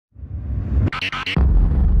It's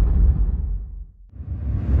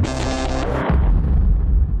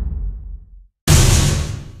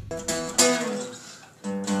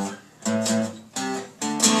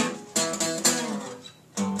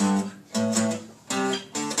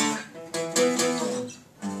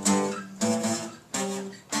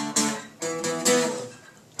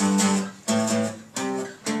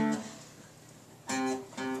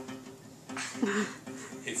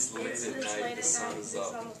late at night, the sun is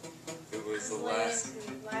up. It was the last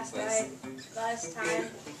time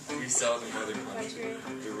we saw the mother country.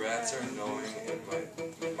 The rats are annoying and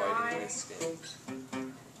biting my skin.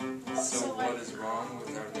 So what is wrong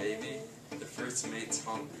with our Navy? The first mate's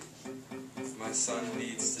hungry. My son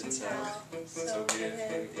needs to tell, so give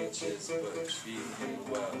him inches, but feed him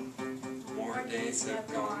well. More days have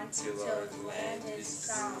gone till our land is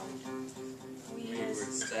sound. We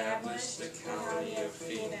established the colony of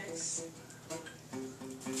Phoenix.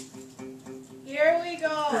 Here we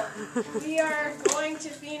go. We are going to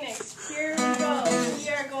Phoenix. Here we go. We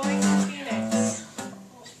are going to Phoenix.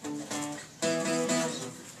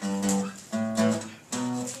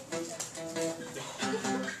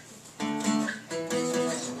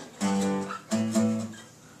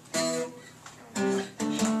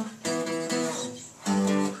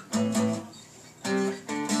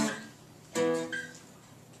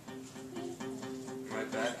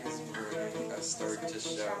 Start to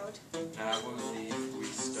shout. Now I believe we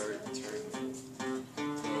start turning.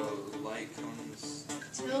 The light comes.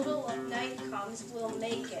 Till the night comes, we'll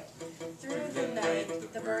make it. Through the night,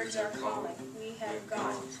 the birds are calling. We have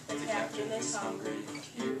gone. The captain is hungry.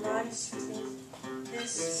 He runs.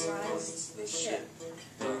 This runs the ship.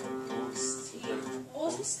 The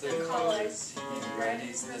hosts the colors. He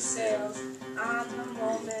readies the sails. On the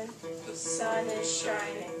moment, the sun is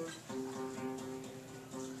shining.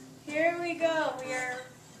 Here we go. We are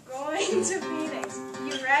going to Phoenix.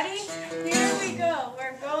 You ready? Here we go.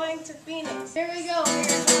 We're going to Phoenix. Here we go. We are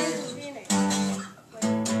going to Phoenix.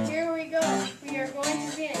 Here we go. We are going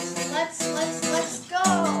to Phoenix. Let's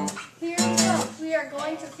go. Here we go. We are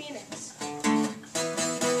going to Phoenix.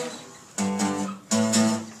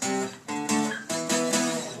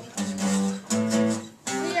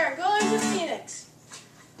 We are going to Phoenix.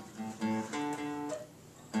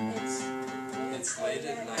 It's late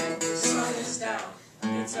at night, the sun is down.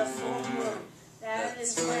 It's a full moon. That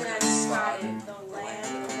is when I spotted the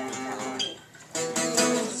land of that colony. We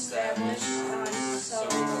were established on so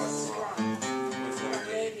strong with our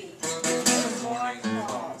navy. The morning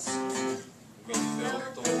calls. We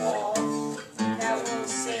built the wall that will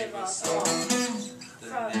save us all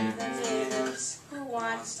from the natives who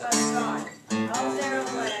want us gone of their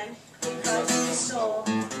land because we sold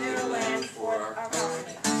their land for our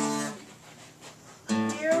colony.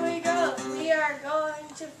 Here we go. We are going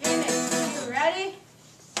to Phoenix. You ready?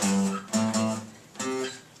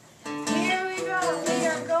 Here we go. We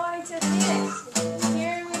are going to Phoenix.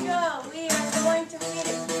 Here we go. We are going to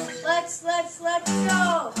Phoenix. Let's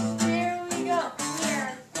go. Here we go. We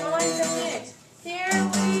are going to Phoenix. Here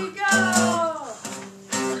we go.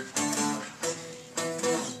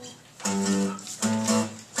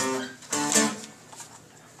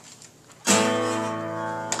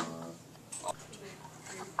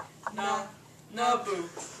 No boo,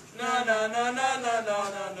 no boo, no boo,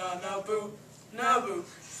 no boo, no boo, no boo,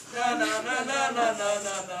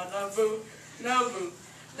 no boo,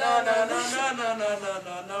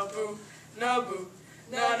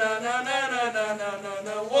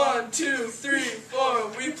 no. 1, 2, 3, 4.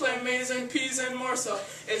 We play maize and peas and more so.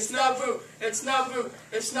 It's not boo, it's not boo,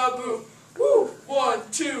 it's not boo. Woo! 1,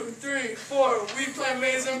 2, 3, 4. We play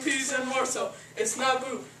maize and peas and more so. It's not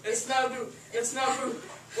boo, it's not boo, it's not boo.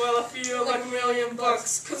 Well, I feel like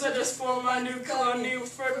 $1,000,000, cause I just formed my new colony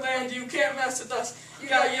with fertile land. You can't mess with us. You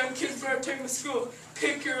got young kids better take them to school.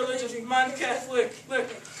 Pick your religion, mine Catholic. Look,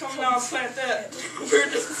 come now and plant that. We're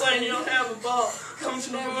just playing, you don't have a ball. Come to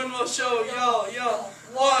the moon, we'll show y'all.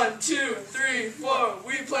 1, 2, 3, 4.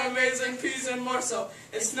 We play maize and peas and more so.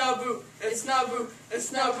 It's not boo, it's not boo, it's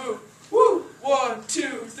not boo. Woo! 1,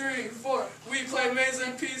 2, 3, 4. We play maize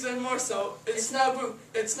and peas and more so. It's not boo,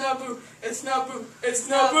 it's not boo, it's not boo, it's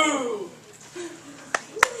not boo!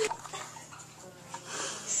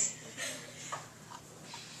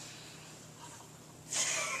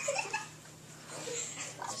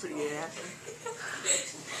 That's pretty good acting.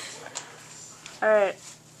 Alright.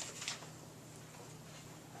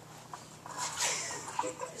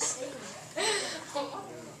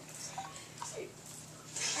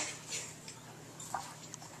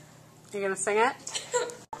 You gonna sing it?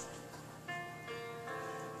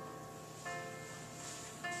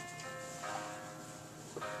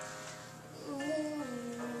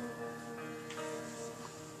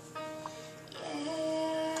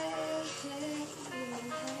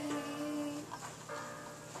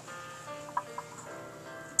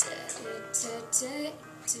 When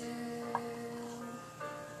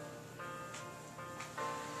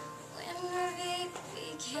we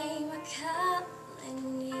became a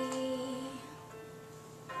colony,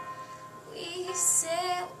 we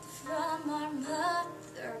sailed from our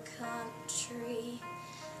mother country,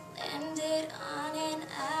 landed on an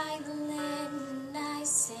island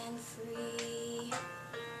nice and free,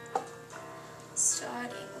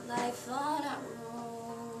 starting life on our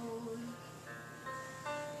own.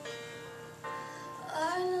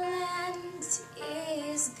 Our land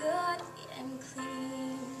is good and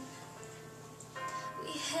clean.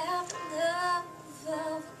 We have the love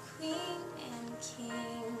of a queen and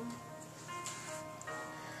king.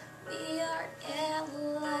 We are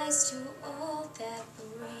allies to all that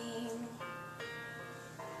bring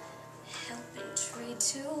help and trade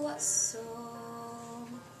to us all.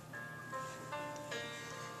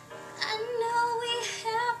 I know we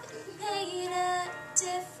haven't made a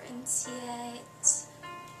difference yet,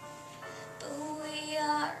 but we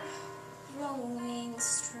are growing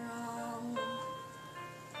strong.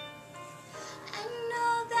 I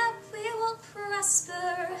know that we will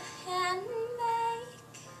prosper and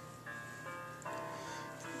make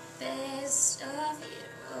the best of it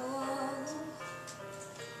all.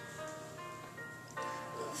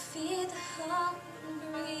 We'll feed the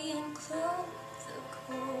hungry and clothe the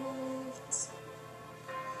cold.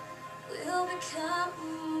 We'll become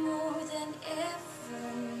more than ever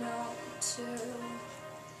known to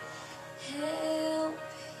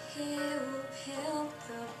help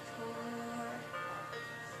the poor,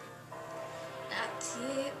 not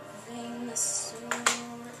giving the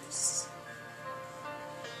source.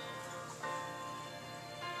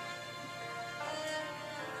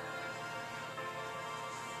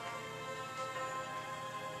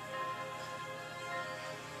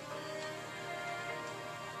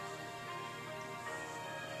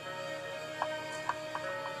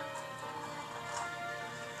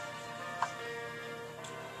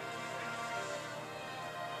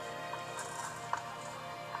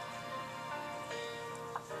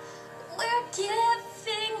 We're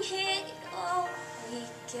giving it all we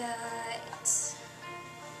got,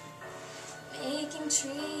 making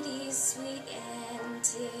treaties sweet and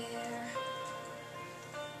dear,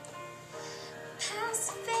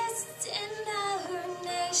 pacifists in our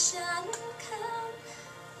nation, come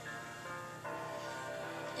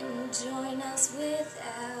and join us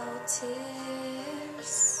without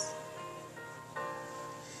tears.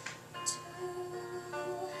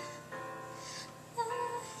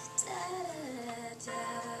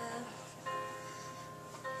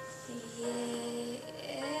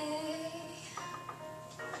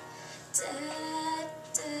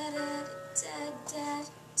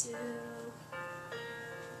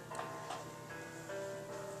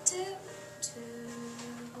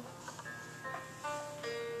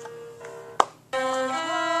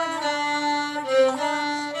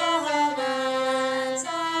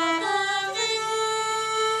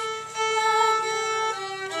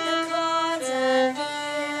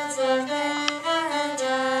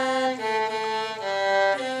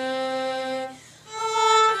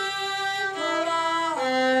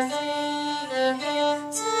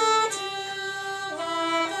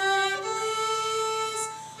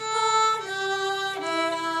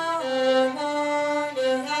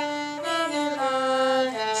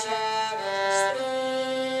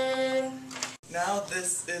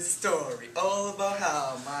 This is a story all about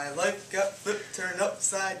how my life got flipped, turned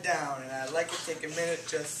upside down, and I'd like to take a minute,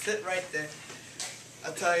 just sit right there.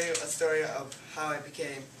 I'll tell you a story of how I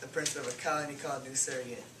became the principal of a colony called New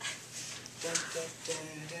Surrogate.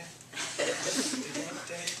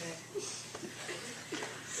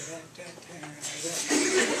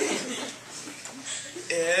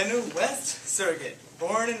 In West Surrogate,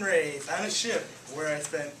 born and raised on a ship where I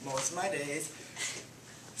spent most of my days,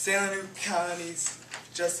 sailing new colonies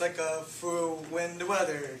just like a fool when the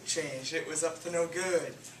weather changed. It was up to no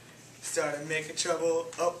good. Started making trouble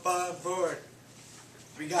up on board.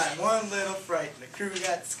 We got in one little fright and the crew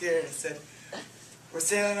got scared and said, "We're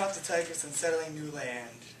sailing off the Tigris and settling new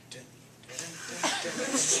land."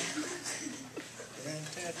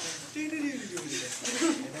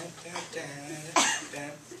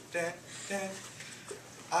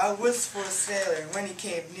 I was for a sailor, and when he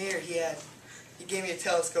came near, he gave me a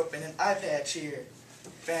telescope and an iPad cheer.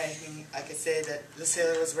 If anything, I could say that the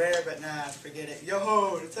sailor was rare, but nah, forget it.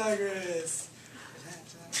 Yo-ho, the Tigris!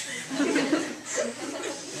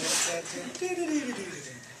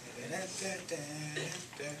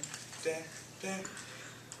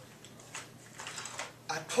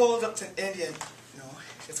 I pulled up to an Indian. No,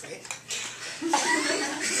 just wait.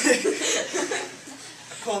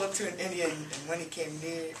 I pulled up to an Indian, and when he came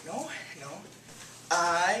near,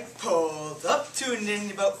 I pulled up to an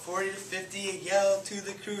Indian about 40 to 50 and yelled to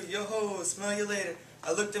the crew, "Yo ho, smell you later."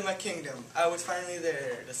 I looked at my kingdom. I was finally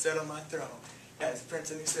there to sit on my throne as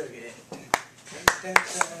Prince of New Sorgat.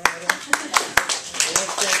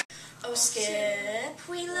 Oh Skip,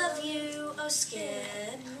 we love you. Oh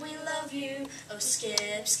Skip, we love you. Oh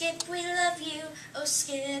Skip, Skip, we love you. Oh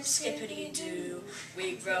Skip, skippity doo.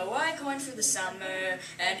 We grow our corn for the summer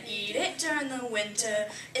and eat it during the winter.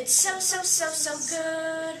 It's so, so, so, so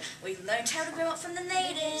good. We learned how to grow it from the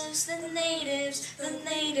natives, the natives, the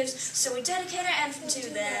natives. So we dedicate our anthem to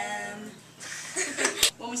them.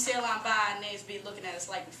 When we sail on by, natives be looking at us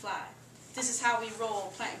like we fly. This is how we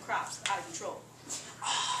roll, planting crops out of control.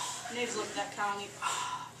 Natives look at that colony.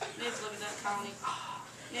 Natives look at that colony.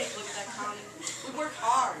 Natives look at that colony. We work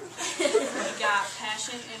hard. We got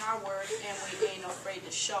passion in our work, and we ain't afraid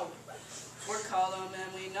to show it. We're called them,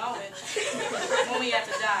 and we know it. When we have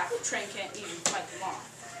to die, the train can't even fight them off.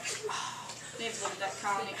 Natives look at that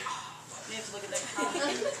colony. Natives look at that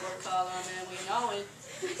colony. We're called them, and we know it.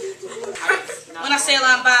 When I sail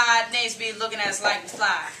on by, natives be looking at us like we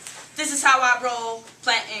fly. This is how I roll,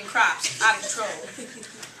 planting crops out of control.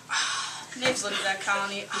 Natives look at that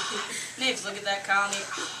colony. Natives look at that colony.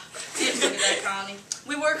 Natives look at that colony.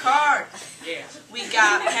 We work hard. Yeah. We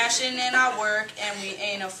got passion in our work, and we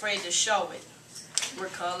ain't afraid to show it. We're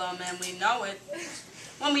color, and we know it.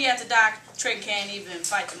 When we have to die, trade can't even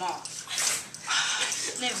fight them off.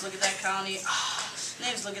 Natives look at that colony.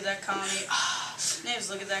 Natives look at that colony. Natives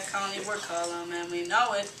look at that colony. We're color, and we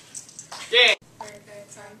know it. Yeah.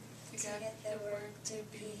 Time to get the work to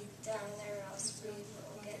be done, or else we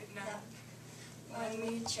will get none. When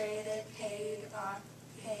we trade it, paid off,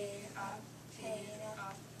 paid off, paid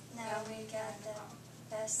off. Now we got the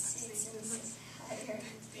best seasons higher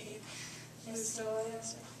indeed. The soil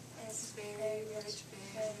is very rich,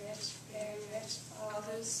 very rich, very rich. All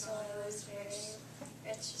the soil is very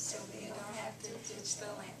rich, so we don't have to ditch the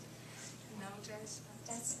land. No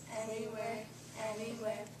that's anywhere,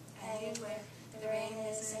 anywhere, anywhere. The rain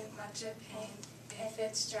isn't much a pain. If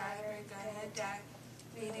it's dry, we're gonna die.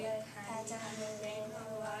 We depend on the rain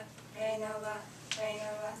a lot, rain a lot, rain a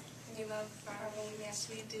lot. We love farming, yes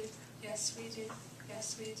we do, yes we do,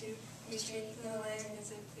 yes we do. We treat the land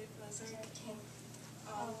as if it was our king.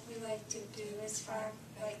 All we like to do is farm,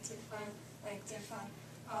 like to farm, like to farm.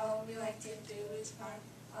 All we like to do is farm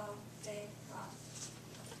all day long.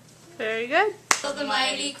 Very good. The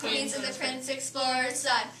mighty queens and the prince explorer's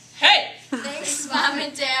son. Hey! Thanks, Mom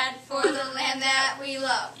and Dad, for the land that we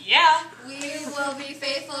love. Yeah! We will be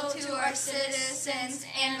faithful to our citizens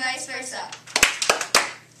and vice versa.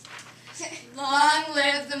 Long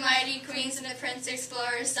live the mighty queens and the prince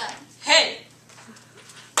explorer's son. Hey!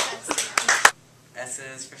 S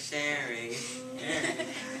is for sharing.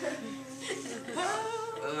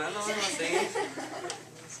 Oh, I don't know what I'm saying.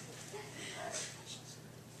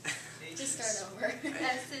 Just start over.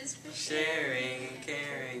 S is for Sharing and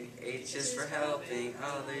caring. H is for helping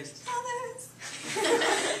others.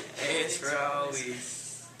 A is for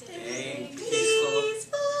always staying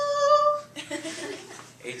peaceful.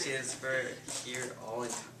 H is for hear all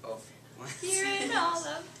of Hearing all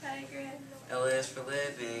of Tigris. L is for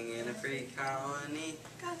living in a free colony.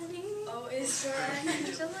 O is for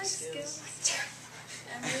Angela skills.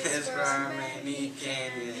 M is for our many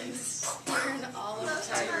canyons. Burn all of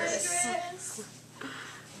Tigris.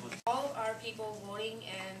 All our people voting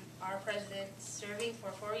and our president serving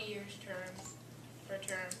for 4 years per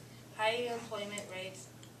term, high unemployment rates,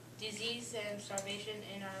 disease and starvation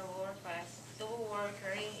in our lower class, civil war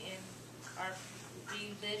occurring in our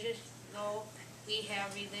religious, though we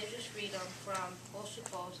have religious freedom from coast to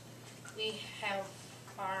coast. We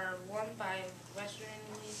are warmed by westerly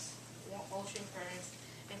ocean currents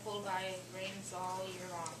and cooled by rains all year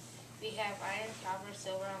long. We have iron, copper,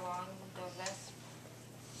 silver along the west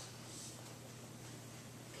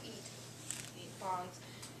ponds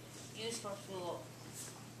used for fuel.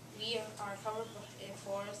 We are covered in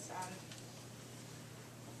forests on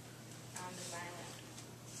this island.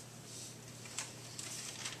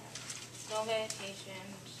 No vegetation,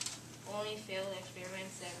 only field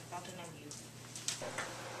experiments and fountain of youth.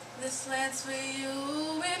 This land's for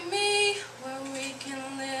you and me, where we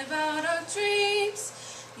can live out our dreams.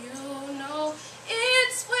 You know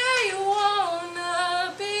it's where you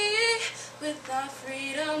wanna be, with our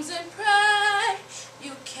freedoms and pride.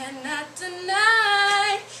 You cannot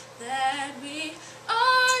deny that we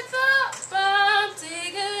are the bomb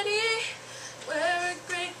diggity. We're a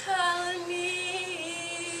great colony,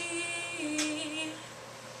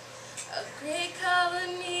 a great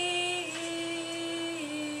colony.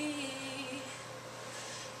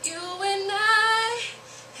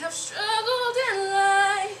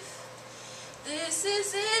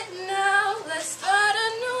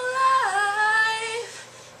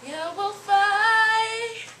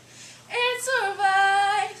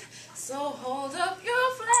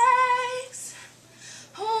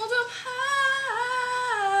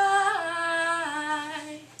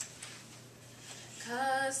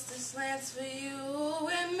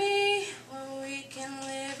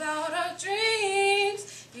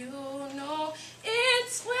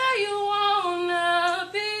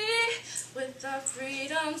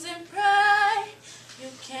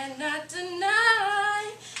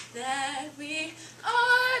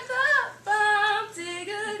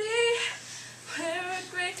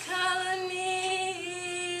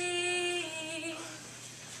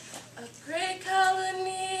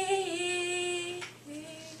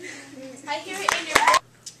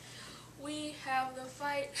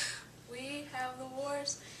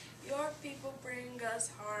 Your people bring us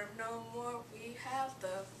harm no more. We have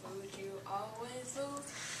the food you always lose.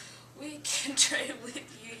 We can trade with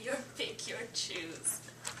you your pick, your choose.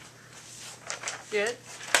 Good.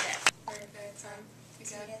 Perfect time to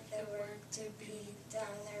get the work to be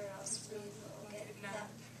done, or else we will get none.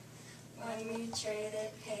 When we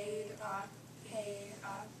traded, paid off, paid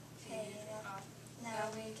off, paid off. Now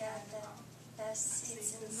we got the best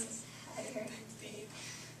seasons higher than feed.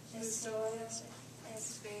 The soil is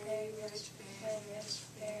very rich, very rich,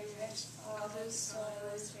 very rich. All the soil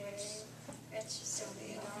is very rich, so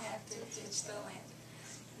we don't have to ditch the land.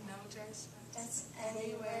 No that's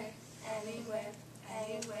anywhere, anywhere,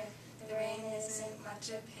 anywhere. The rain isn't much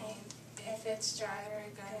a pain. If it's dry,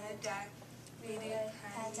 we're gonna die. We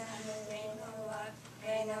depend on the rain a lot,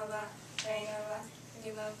 rain a lot, rain a lot.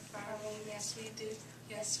 We love farming, yes we do,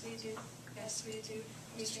 yes we do, yes we do.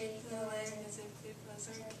 We treat the land as if it was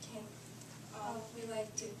our king. All we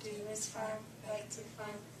like to do is farm, like to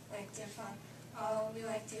farm, like to farm. All we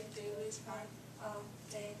like to do is farm all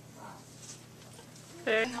day long.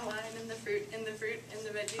 Fair. And the wine and the fruit and the fruit and the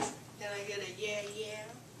veggies. Can I get a yeah, yeah?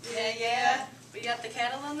 Yeah, yeah. We got the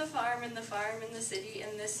cattle on the farm and the city,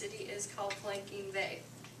 and this city is called Planking Bay.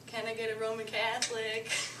 Can I get a Roman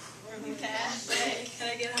Catholic? Roman Catholic. Can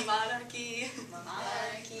I get a monarchy?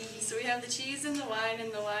 Monarchy. So we have the cheese and the wine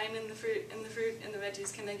and the wine and the fruit and the fruit and the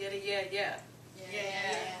veggies. Can I get a yeah, yeah?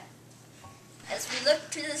 Yeah. As we look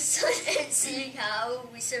to the sun and see how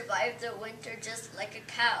we survived the winter just like a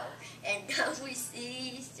cow, and now we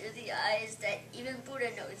see through the eyes that even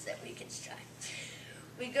Buddha knows that we can strive.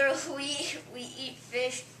 We eat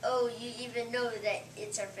fish. Oh, you even know that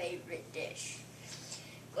it's our favorite dish.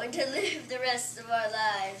 Going to live the rest of our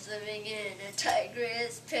lives living in a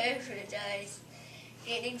Tigris paradise.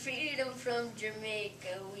 Gaining freedom from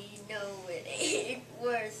Jamaica, we know it ain't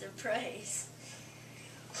worth the price.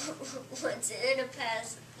 Once in a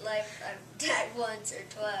past life, I've died once or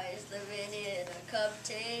twice, living in a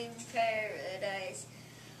cup-tamed paradise.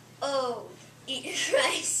 Oh, eating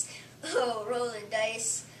rice. Oh, rolling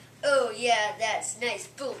dice. Oh, yeah, that's nice.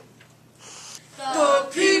 Boom. The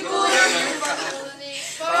people in the colony,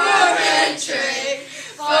 farm and trade,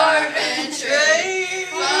 farm and trade,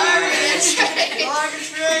 farm and trade, farm and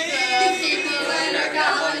trade. The people in our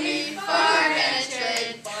colony, farm and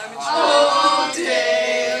trade, all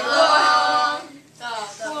day long. The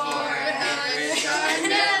foreigners are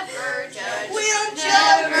never judged. We don't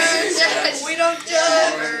judge. We don't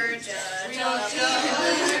judge. We don't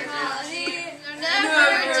judge.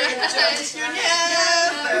 You're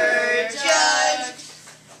never judged.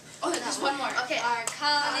 Oh, there's one more. Okay. Our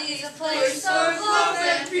colony is a place of love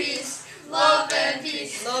and peace. Love and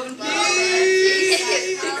peace. Love and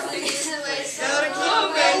peace. Our colony is a place of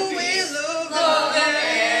love and peace. Love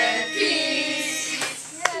and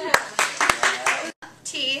peace.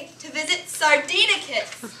 T to visit Sardinicus.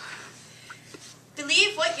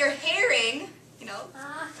 Believe what you're hearing. You know,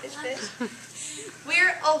 fish.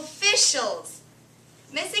 We're officials.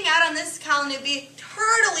 Missing out on this colony would be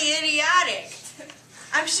totally idiotic.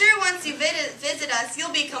 I'm sure once you visit us,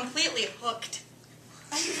 you'll be completely hooked.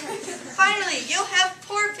 Finally, you'll have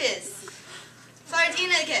porpoise.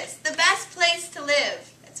 Sardinicus, the best place to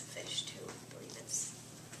live. That's a fish too, I believe it's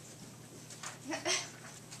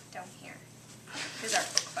down here. Here's our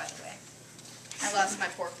book, by the way. I lost my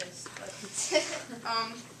porpoise.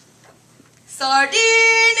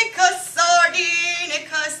 Sardinicus,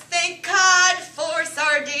 Sardinicus, thank God for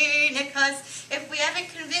Sardinicus. If we haven't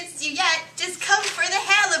convinced you yet, just come for the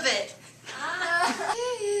hell of it.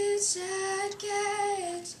 It's that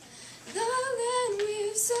gate, the land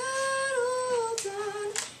we've settled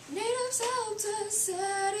on. Natives helped us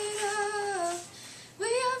set it up. We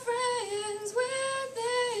are friends with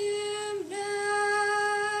them now.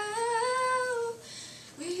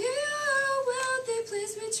 We are a wealthy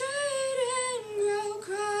place, we trade and grow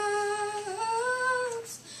crops.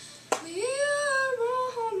 We are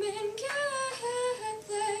Roman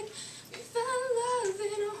Catholic. We found love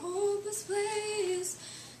in a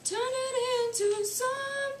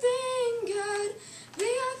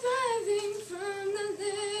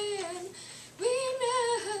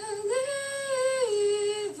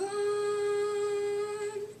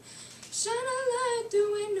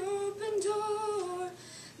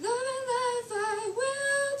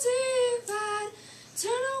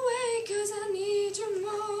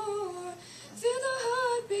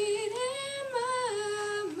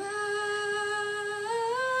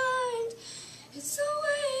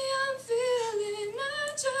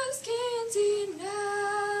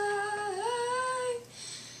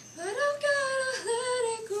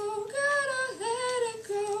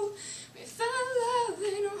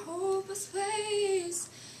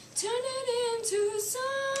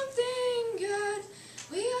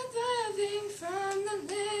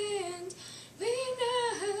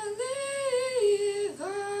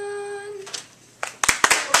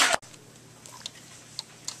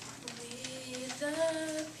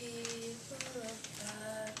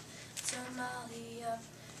Somalia,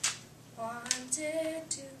 wanted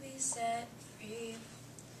to be set free,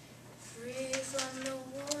 free from the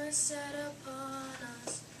war set upon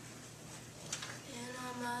us in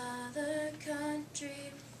our mother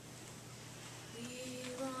country. We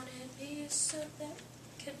wanted peace so that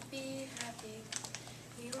we could be happy.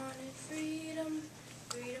 We wanted freedom,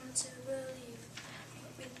 freedom to believe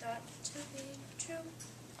what we thought to be true.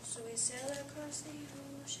 So we sailed across the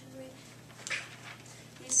ocean.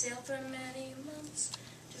 We sailed for many months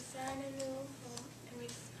to find a new home, and we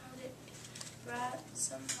found it right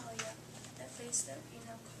Somalia, that place that we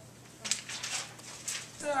now call home.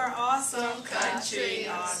 To our awesome country,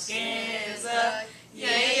 Afghanistan, yeah,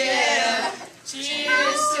 yeah.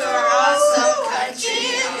 Cheers to our awesome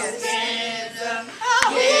country, Afghanistan,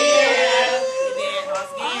 yeah, yeah.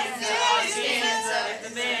 Afghanistan,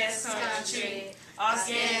 the best country.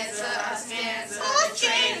 Afghanistan, the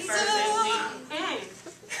train perfectly.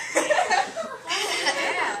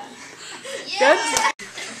 Yeah.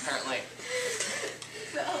 Apparently.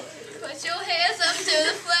 Put your hands up to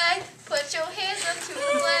the flag. Put your hands up to the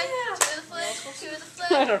flag. To the flag. To the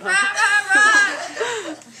flag. I don't know. Rah, rah,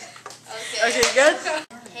 rah. Okay, good?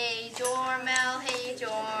 Hey Jormel,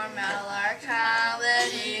 our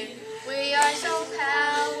colony. We are so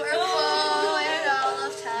powerful in all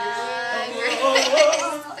of Tigris,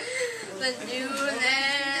 the new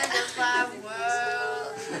land of our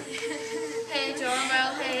world. Hey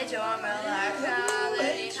Jormel, our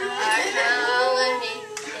colony is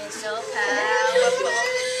so powerful.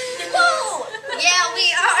 Woo! Yeah, we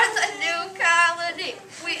are the new colony.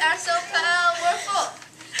 We are so powerful.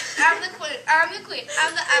 I'm the queen, I'm the queen,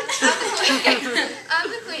 I'm the queen, I'm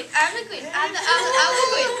the queen, I'm the queen, I'm the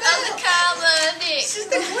queen of the colony. She's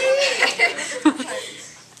the queen.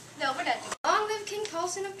 No, we're done. Long live King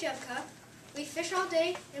Paulson of Jebka. We fish all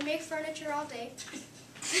day and make furniture all day.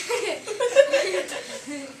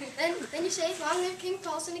 then you say, long live King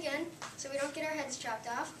Paulson again, so we don't get our heads chopped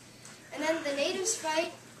off. And then the natives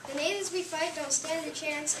fight. The natives we fight don't stand a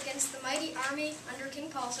chance against the mighty army under King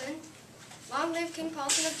Paulson. Long live King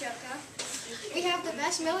Paulson of Jebka. We have the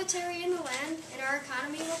best military in the land, and our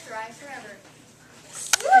economy will thrive forever.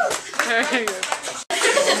 Very good.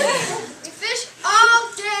 We fish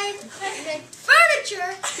all day and make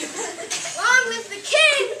furniture. Long live the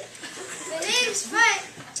king. The natives fight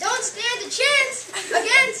don't stand a chance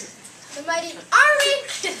against the mighty army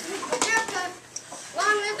of Jebka.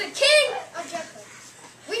 Long live the king of Jebka.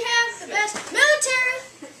 We have the best military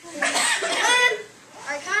and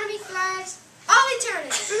our economy thrives all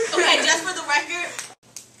eternity. Okay, just for the record.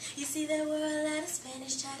 You see, there were a lot of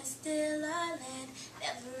Spanish try to steal our land.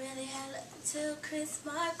 Never really had luck until Chris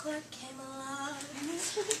Marquardt came along.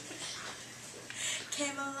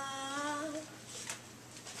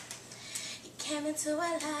 He came into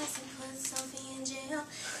our lives and put Sophie in jail.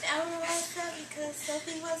 Now we're all sad because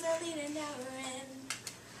Sophie was our leader. Now we're in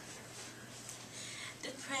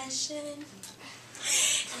depression.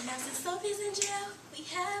 And now since Sophie's in jail, we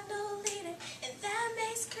have no leader, and that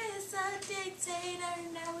makes Chris a dictator.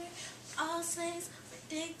 Now we're all slaves for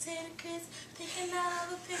dictator Chris, picking all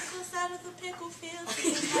the pickles out of the pickle field.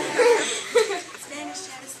 Spanish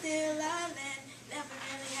try to steal our land, never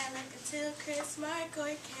really had luck until Chris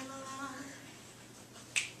Marquardt came along.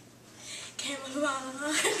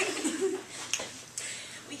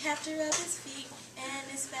 We have to rub his feet and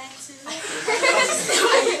his back too.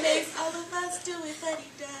 He makes all of us do it, but he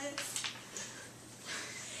does.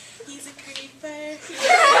 He's a creeper.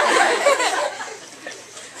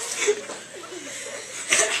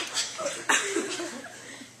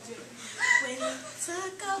 When he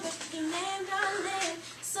took over, he named our land.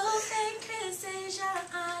 So thank Chris and Your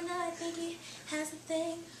Honor. I think he has a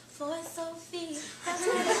thing for Sophie.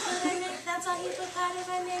 That's why he put part of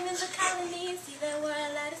her name in the colony. See, there were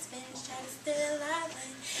a lot of Spanish trying to steal our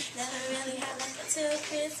land. Never really had luck until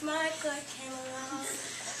Chris Marquardt came along.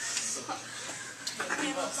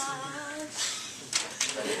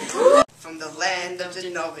 From the land of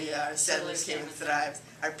Genovia, our settlers came and thrived.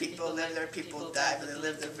 Our people lived, our people died, but they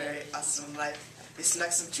lived a very awesome life. We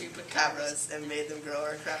snuck some chupacabras and made them grow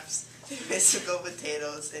our crops. We made some gold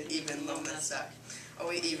potatoes and even lona stock. Oh,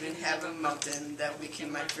 we even have a mountain that we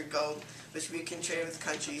can mine for gold, which we can trade with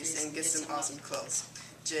countries and get some awesome clothes.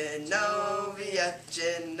 Genovia,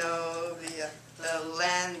 Genovia, the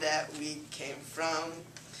land that we came from.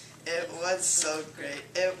 It was so great,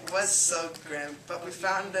 it was so grim, but we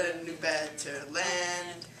found a new better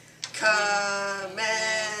land. Come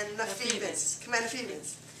and the Phoebans, come and the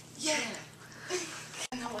Phoebans. Yeah.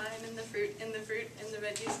 And the wine and the fruit and the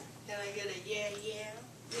veggies. Can I get a yeah, yeah?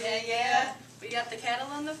 Yeah, yeah. We got the cattle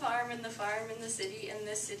on the farm and the farm in the city, and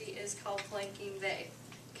this city is called Planking Bay.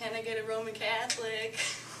 Can I get a Roman Catholic?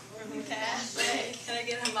 Roman Catholic. Can I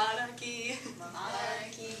get a monarchy?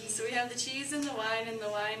 Monarchy. So we have the cheese and the wine and the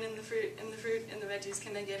wine and the fruit and the fruit and the veggies.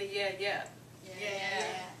 Can I get a yeah, yeah?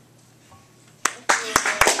 Yeah.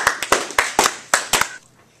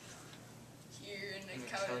 Here in the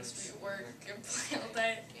cows we work and play all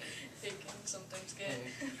day. It can sometimes get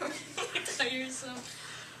tiresome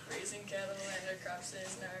raising cattle and our crops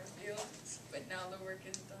in our fields. But now the work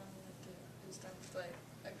is done. It's time to play.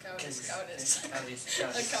 A cow is cow-is. A cow is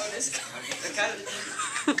cow-is.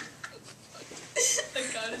 A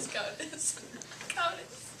cow is cow-is.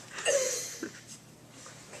 Cow-is.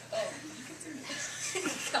 Oh,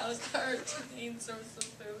 cows are the main source of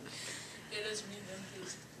food. It is meat and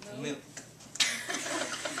fish. Milk.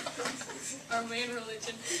 Our main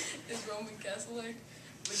religion is Roman Catholic,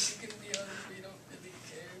 but you can be honest, we don't really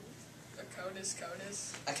care. A cow-is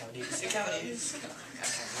cow-is. A cow-is. A cow-is.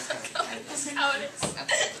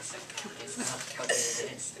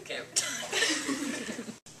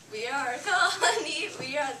 We are a colony,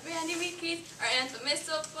 we are the Bandy Weekies. Our anthem is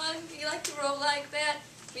so fun, we like to roll like that.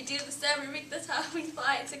 We do this every week, that's how we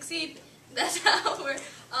fly and succeed. That's how we're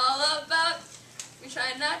all about. We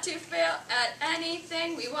try not to fail at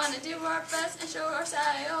anything. We want to do our best and show our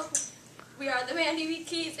style. We are the Bandy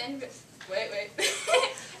Weekies and wait.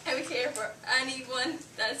 And we care for anyone.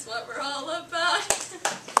 That's what we're all about.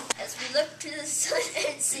 As we look to the sun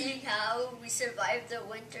and see how we survive the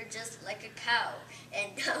winter just like a cow,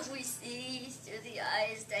 and now we see through the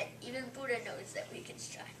eyes that even Buddha knows that we can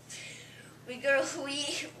strive. We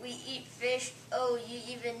eat fish. Oh, you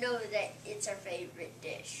even know that it's our favorite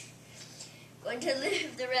dish. Going to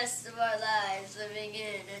live the rest of our lives living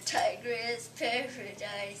in a TIGRIS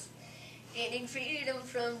paradise. Gaining freedom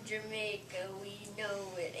from Jamaica, we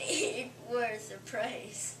know it ain't worth the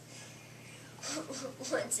price.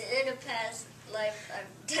 Once in a past life,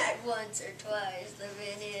 I've died once or twice,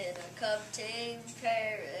 living in a cup-tame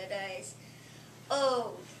paradise.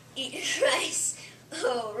 Oh, eating rice.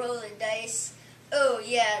 Oh, rolling dice. Oh,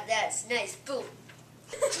 yeah, that's nice. Boom.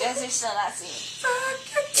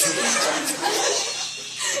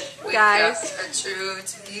 Guys, a true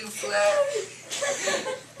to you flag,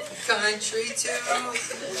 country too,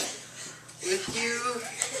 with you,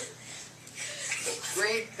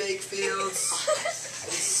 great big fields,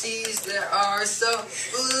 and seas that are so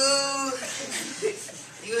blue,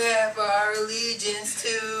 you have our allegiance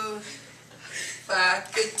to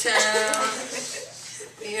Vodka Town,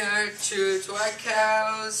 we are true to our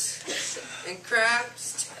cows, and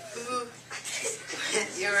crops too,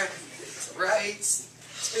 with your rights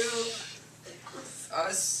to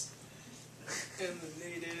us And the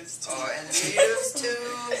natives too. Oh, and the natives too.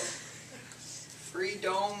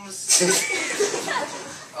 Freedoms.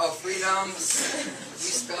 Oh, freedoms.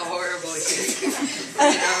 You spell horribly.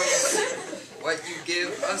 Freedoms. What you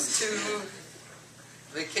give us to.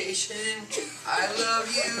 Vacation. I love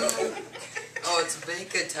you. Oh, it's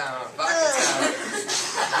Vodka Town. Vodka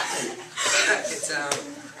Town.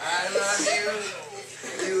 I love you.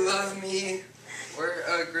 You love me. We're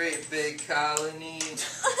a great big colony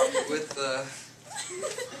with the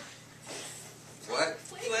what?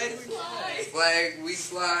 Flag we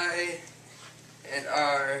fly, and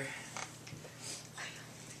our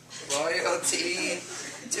loyalty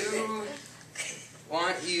to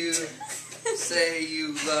want you say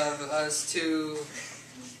you love us too.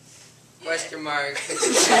 Question mark.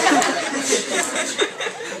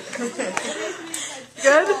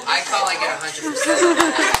 Good. I call I get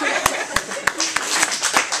 100%.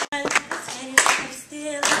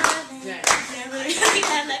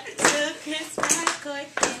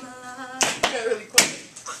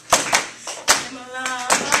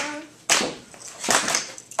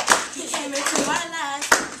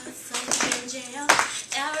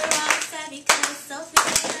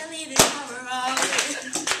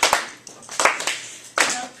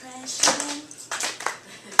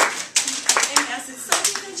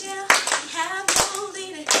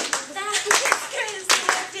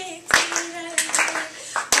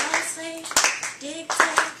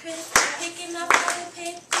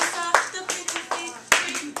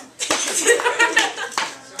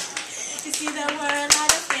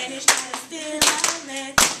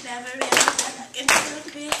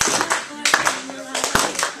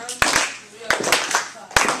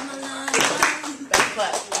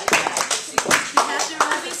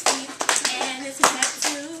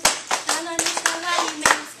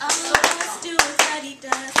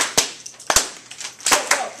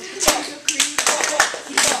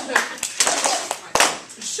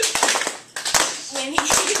 When he